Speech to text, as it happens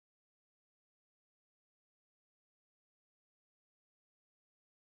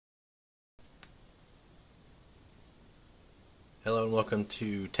Hello and welcome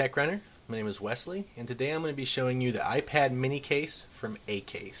to Tech Runner. My name is Wesley, and today I'm going to be showing you the iPad mini case from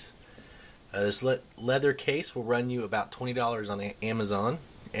Acase. This leather case will run you about $20 on Amazon,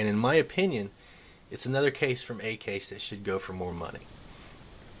 and in my opinion, it's another case from Acase that should go for more money.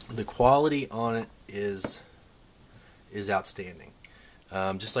 The quality on it is outstanding.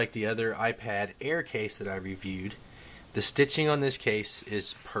 Just like the other iPad Air case that I reviewed, the stitching on this case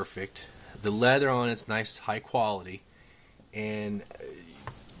is perfect. The leather on it's nice, high quality. And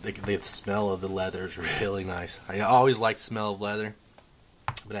the smell of the leather is really nice. I always like the smell of leather,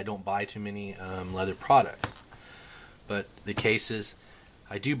 but I don't buy too many leather products. But the cases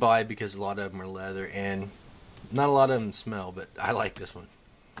I do buy because a lot of them are leather, and not a lot of them smell, but I like this one.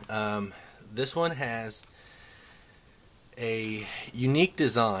 This one has a unique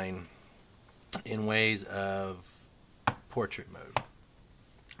design in ways of portrait mode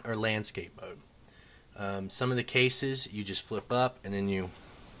or landscape mode. Some of the cases you just flip up and then you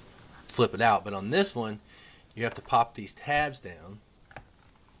flip it out, but on this one you have to pop these tabs down,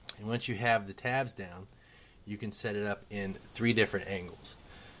 and once you have the tabs down you can set it up in 3 different angles.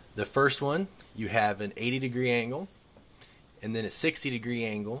 The first one, you have an 80-degree angle, and then a 60-degree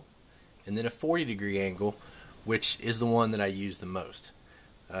angle, and then a 40-degree angle, which is the one that I use the most.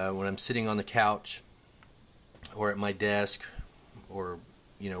 When I'm sitting on the couch or at my desk or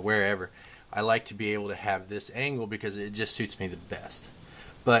wherever, I like to be able to have this angle because it just suits me the best.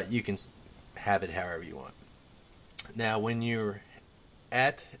 But you can have it however you want. Now when you're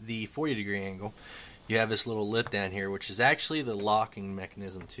at the 40-degree angle, you have this little lip down here, which is actually the locking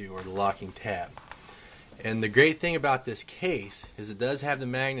mechanism too, or the locking tab. And the great thing about this case is it does have the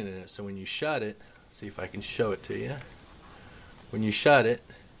magnet in it, so when you shut it, see if I can show it to you. When you shut it,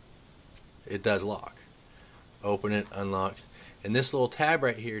 it does lock. Open it, unlocks. And this little tab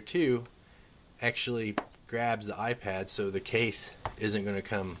right here too actually grabs the iPad, so the case isn't going to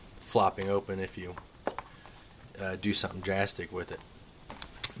come flopping open if you do something drastic with it.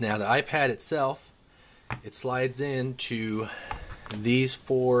 Now the iPad itself, it slides into these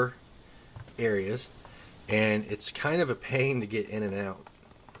 4 areas, and it's kind of a pain to get in and out.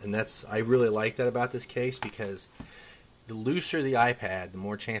 And I really like that about this case, because the looser the iPad, the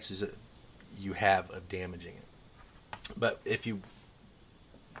more chances you have of damaging it. But if you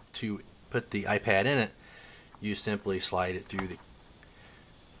put the iPad in it, you simply slide it through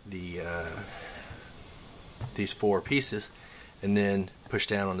these 4 pieces, and then push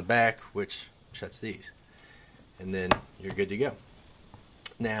down on the back, which shuts these, and then you're good to go.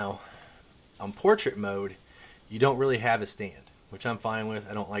 Now on portrait mode, you don't really have a stand, which I'm fine with.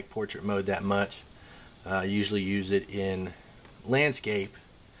 I don't like portrait mode that much. I usually use it in landscape,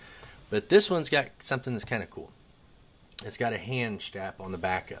 but this one's got something that's kind of cool. It's got a hand strap on the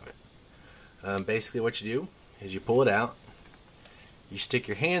back of it. Basically what you do is you pull it out, you stick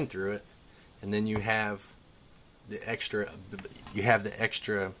your hand through it, and then you have the extra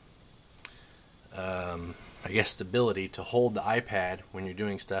I guess stability to hold the iPad when you're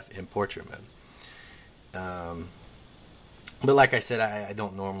doing stuff in portrait mode. But like I said, I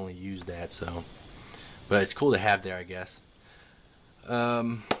don't normally use that, but it's cool to have there, I guess.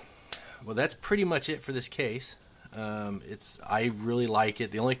 Well, that's pretty much it for this case. I really like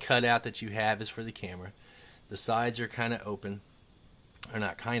it. The only cutout that you have is for the camera. The sides are kind of open, or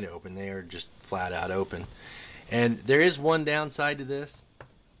not kind of open, they are just flat out open. And there is one downside to this,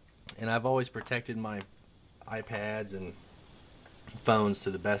 and I've always protected my iPads and phones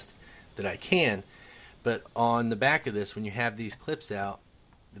to the best that I can, but on the back of this, when you have these clips out,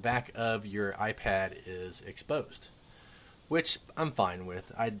 the back of your iPad is exposed, which I'm fine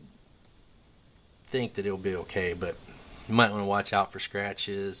with. I think that it'll be okay, but you might want to watch out for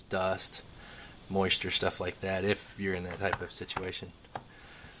scratches, dust, moisture, stuff like that if you're in that type of situation.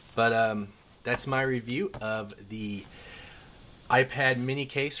 But that's my review of the iPad mini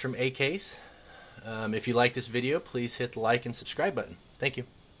case from Acase. If you like this video, please hit the like and subscribe button. Thank you.